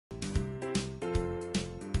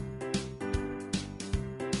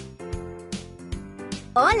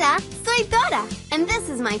Hola, soy Dora, and this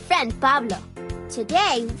is my friend Pablo.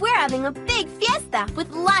 Today, we're having a big fiesta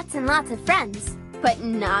with lots and lots of friends. But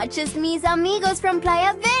not just mis amigos from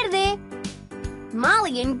Playa Verde.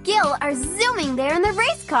 Molly and Gil are zooming there in the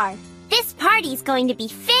race car. This party's going to be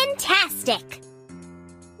fantastic.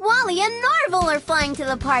 Wally and Norval are flying to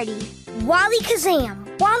the party.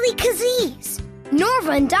 Wallykazam, Wallykazees.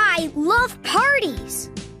 Norva and I love parties.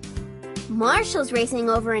 Marshall's racing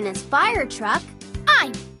over in his fire truck.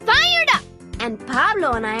 I'm fired up. And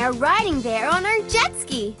Pablo and I are riding there on our jet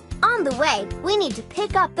ski. On the way, we need to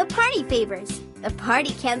pick up the party favors. The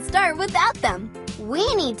party can't start without them.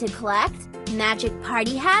 We need to collect magic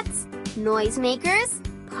party hats, noisemakers,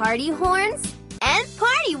 party horns, and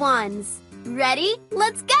party wands. Ready?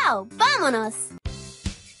 Let's go! Vámonos!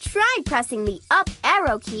 Try pressing the up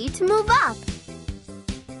arrow key to move up.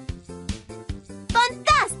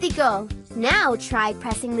 Fantástico! Now try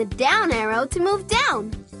pressing the down arrow to move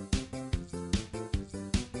down.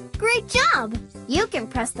 Great job! You can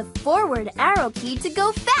press the forward arrow key to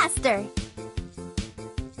go faster.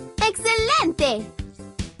 Excelente!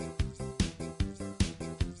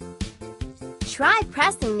 Try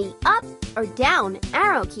pressing the up or down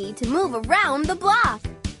arrow key to move around the block.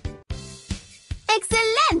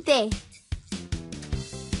 Excelente!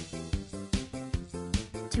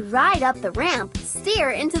 To ride up the ramp,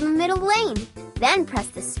 steer into the middle lane. Then press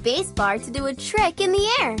the space bar to do a trick in the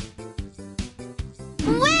air.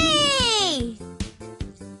 Whee!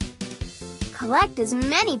 Collect as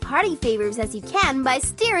many party favors as you can by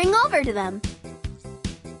steering over to them.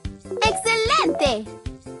 Excelente!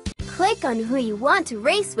 Click on who you want to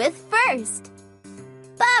race with first.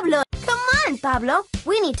 Pablo! Come on, Pablo!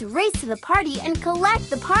 We need to race to the party and collect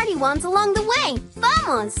the party wands along the way.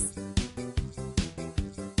 Vamos!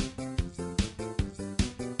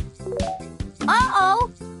 Uh-oh!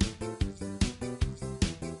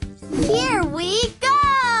 Here we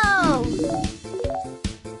go!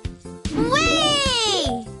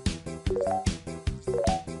 Whee!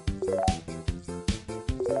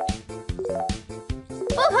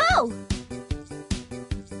 Woohoo!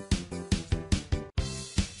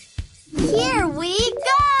 Here we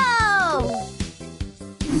go!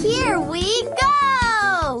 Here we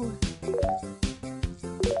go!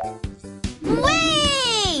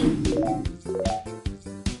 Whee!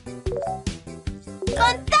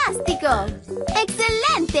 Fantástico!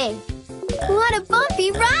 Excelente! What a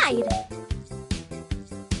bumpy ride!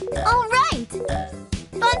 All right!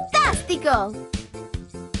 Fantástico!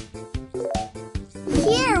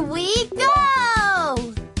 Here we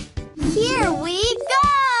go! Here we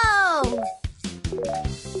go!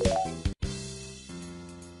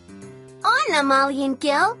 Hola, Molly and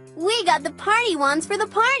Gil. We got the party wands for the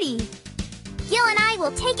party. Gil and I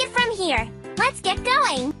will take it from here. Let's get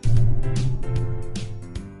going.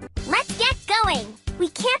 Let's get going. We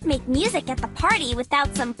can't make music at the party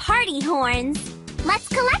without some party horns. Let's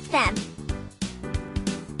collect them.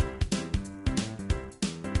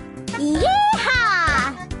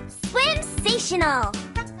 Yeehaw! Swimsational!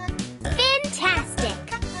 Fantastic!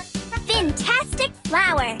 Fantastic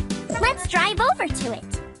flower! Let's drive over to it.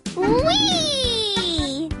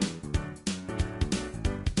 Whee!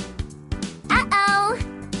 Uh-oh!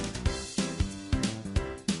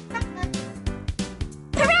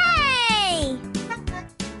 Hooray!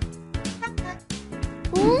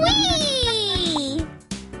 Whee!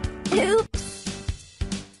 Oops!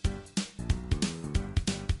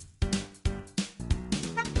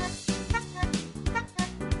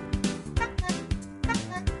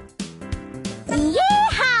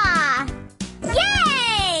 Yeehaw!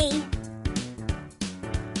 Yay!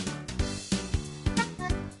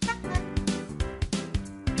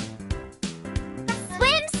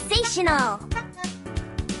 Swimsational!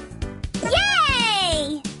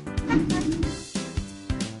 Yay!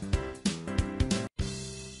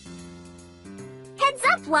 Heads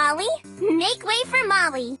up, Wally. Make way for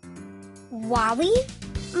Molly. Wally?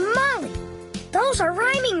 Molly. Those are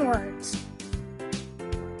rhyming words.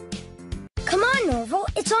 Come on, Norval.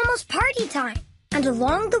 It's almost party time. And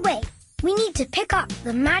along the way, we need to pick up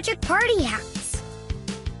the magic party hats.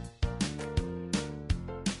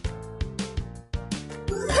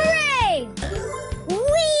 Hooray!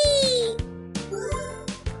 Whee!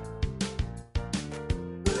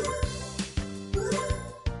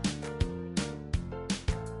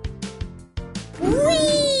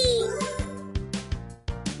 Whee!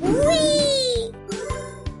 Whee!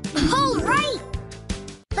 All right!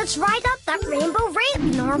 Let's ride up that rainbow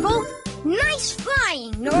ramp, Norval. Nice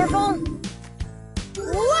flying, Norval.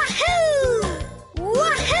 Wahoo!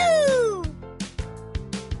 Wahoo!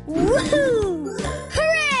 Woohoo!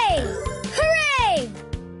 Hooray! Hooray!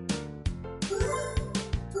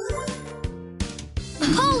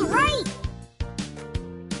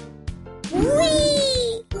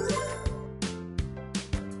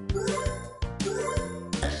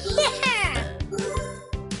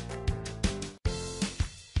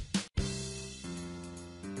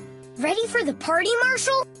 for the party,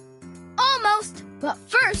 Marshall? Almost, but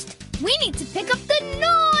first, we need to pick up the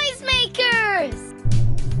noisemakers!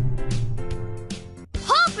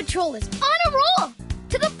 Paw Patrol is on a roll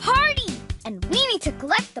to the party, and we need to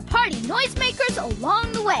collect the party noisemakers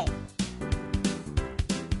along the way.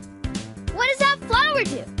 What does that flower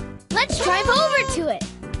do? Let's drive over to it.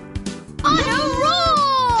 On a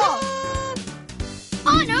roll!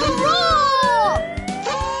 On a roll!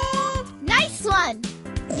 Nice one!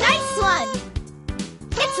 Nice one!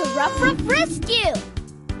 It's a rough rescue!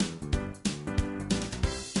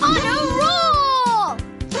 On a roll!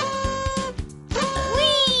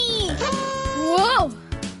 Whee! Whoa!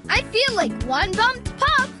 I feel like one bumped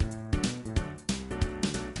pup.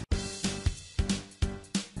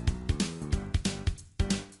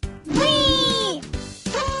 Whee!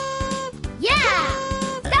 Yeah!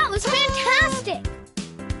 That was fantastic!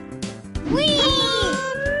 Whee!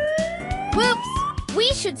 Whoops!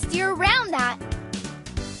 We should steer around that.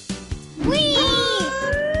 Whee!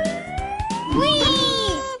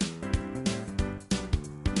 Whee!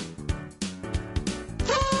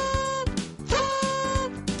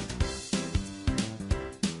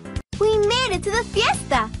 We made it to the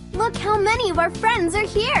fiesta! Look how many of our friends are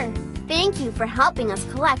here! Thank you for helping us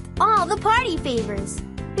collect all the party favors.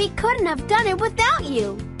 We couldn't have done it without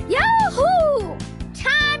you. Yahoo!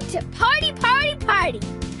 Time to party, party, party!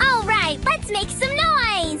 All right, let's make some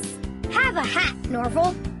noise. Have a hat,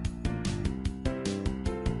 Norval.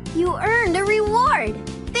 You earned a reward!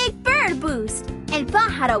 Big Bird Boost! And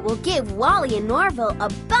Pájaro will give Wally and Norval a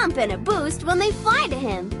bump and a boost when they fly to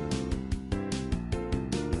him.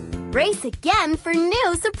 Race again for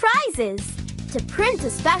new surprises! To print a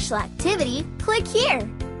special activity, click here.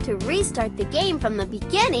 To restart the game from the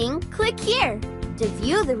beginning, click here. To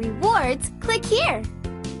view the rewards, click here.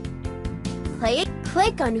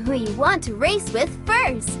 Click on who you want to race with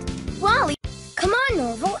first. Wally! Come on,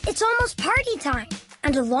 Norval, it's almost party time.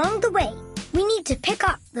 And along the way, we need to pick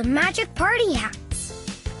up the magic party hats.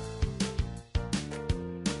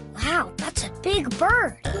 Wow, that's a big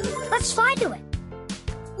bird. Let's fly to it.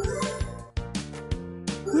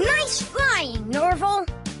 Nice flying, Norval.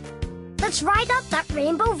 Let's ride up that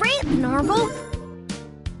rainbow ramp, Norval.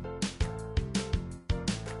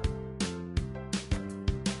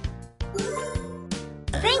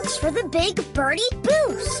 Thanks for the big birdie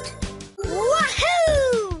boost.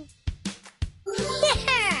 Woohoo!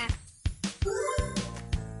 Yeah!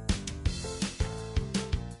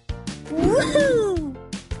 Woohoo!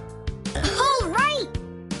 All right!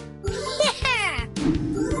 Yeah!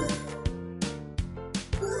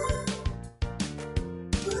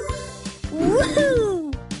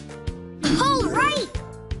 Woohoo! All right!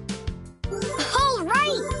 All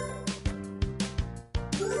right!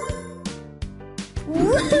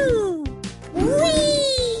 Woohoo!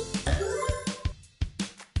 Whee!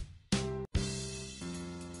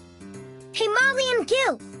 Hey, Molly and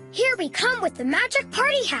Gil, here we come with the magic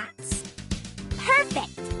party hats.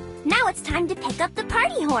 Perfect. Now it's time to pick up the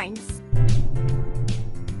party horns.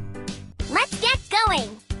 Let's get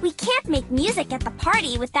going. We can't make music at the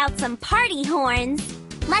party without some party horns.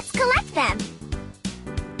 Let's collect them.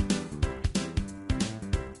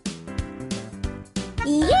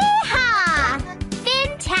 Yeehaw!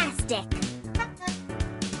 Fantastic!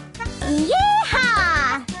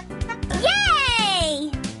 Yeehaw!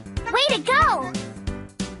 Yay! Way to go!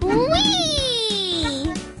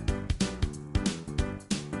 Whee!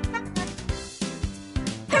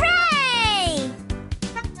 Hooray!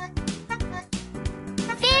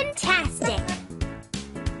 Fantastic!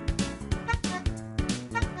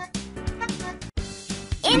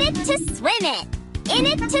 In it to swim it! In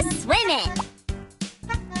it to swim it!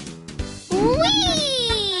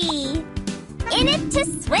 Whee! In it to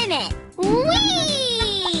swim it!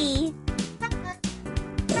 Whee!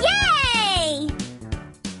 Yay!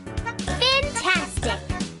 Fantastic!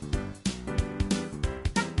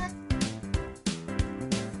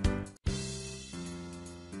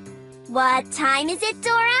 What time is it,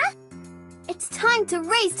 Dora? It's time to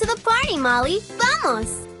race to the party, Molly.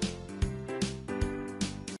 Vamos!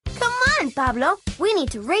 Come on, Pablo. We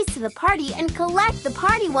need to race to the party and collect the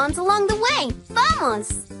party wands along the way.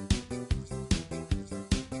 Vamos!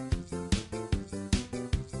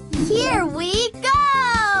 Here we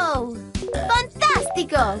go!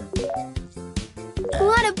 Fantástico!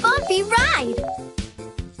 What a bumpy ride!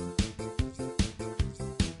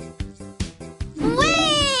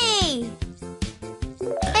 Whee!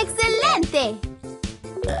 Excelente!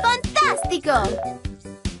 Fantástico!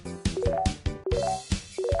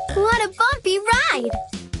 What a bumpy ride!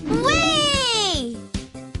 Whee!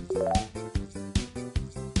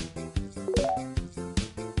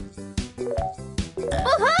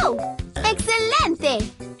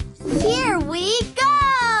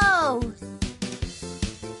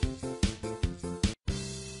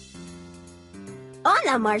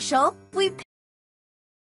 now, Marshall. We